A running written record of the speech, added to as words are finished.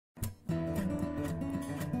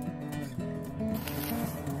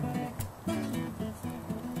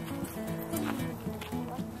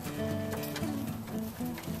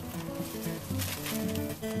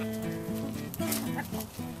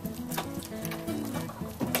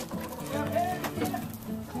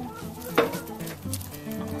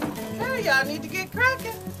y'all need to get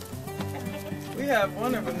cracking. We have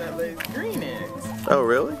one of them that lays green eggs. Oh,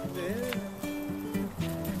 really? Yeah.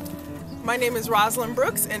 My name is Rosalind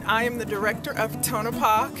Brooks, and I am the director of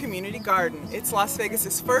Tonopah Community Garden. It's Las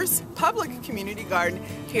Vegas's first public community garden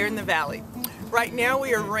here in the Valley. Right now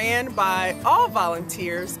we are ran by all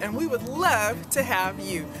volunteers, and we would love to have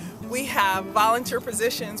you. We have volunteer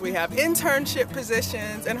positions, we have internship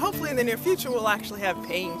positions, and hopefully in the near future we'll actually have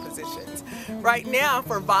paying positions. Right now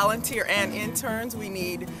for volunteer and interns we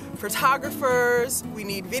need photographers, we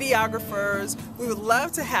need videographers, we would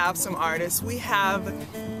love to have some artists. We have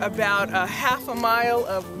about a half a mile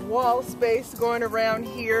of wall space going around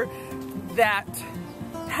here that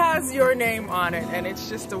has your name on it, and it's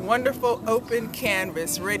just a wonderful open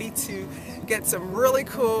canvas ready to get some really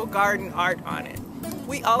cool garden art on it.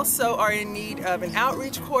 We also are in need of an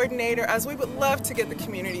outreach coordinator, as we would love to get the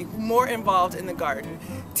community more involved in the garden,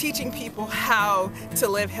 teaching people how to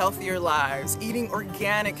live healthier lives. Eating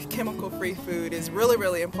organic, chemical-free food is really,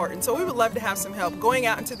 really important. So we would love to have some help going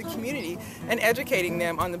out into the community and educating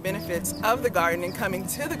them on the benefits of the garden and coming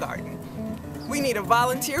to the garden. We need a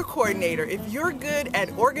volunteer coordinator. If you're good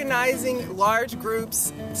at organizing large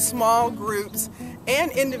groups, small groups,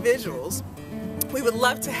 and individuals, we would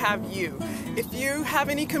love to have you. If you have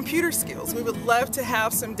any computer skills, we would love to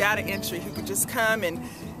have some data entry who could just come and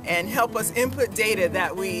help us input data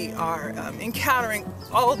that we are encountering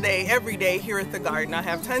all day, every day here at the garden. I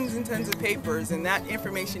have tons and tons of papers, and that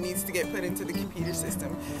information needs to get put into the computer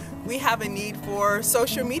system. We have a need for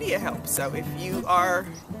social media help, so if you are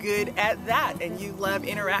good at that and you love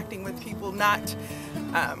interacting with people, not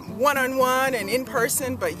one-on-one and in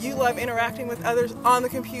person, but you love interacting with others on the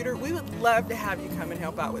computer, we would love to have you come and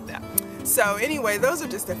help out with that. So anyway, those are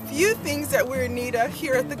just a few things that we're in need of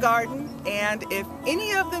here at the garden, and if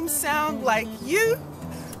any of them sound like you,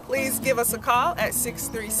 please give us a call at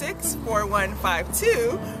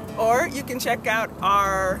 636-4152, or you can check out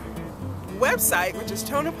our website, which is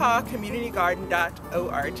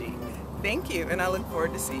tonopahcommunitygarden.org. Thank you, and I look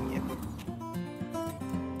forward to seeing you.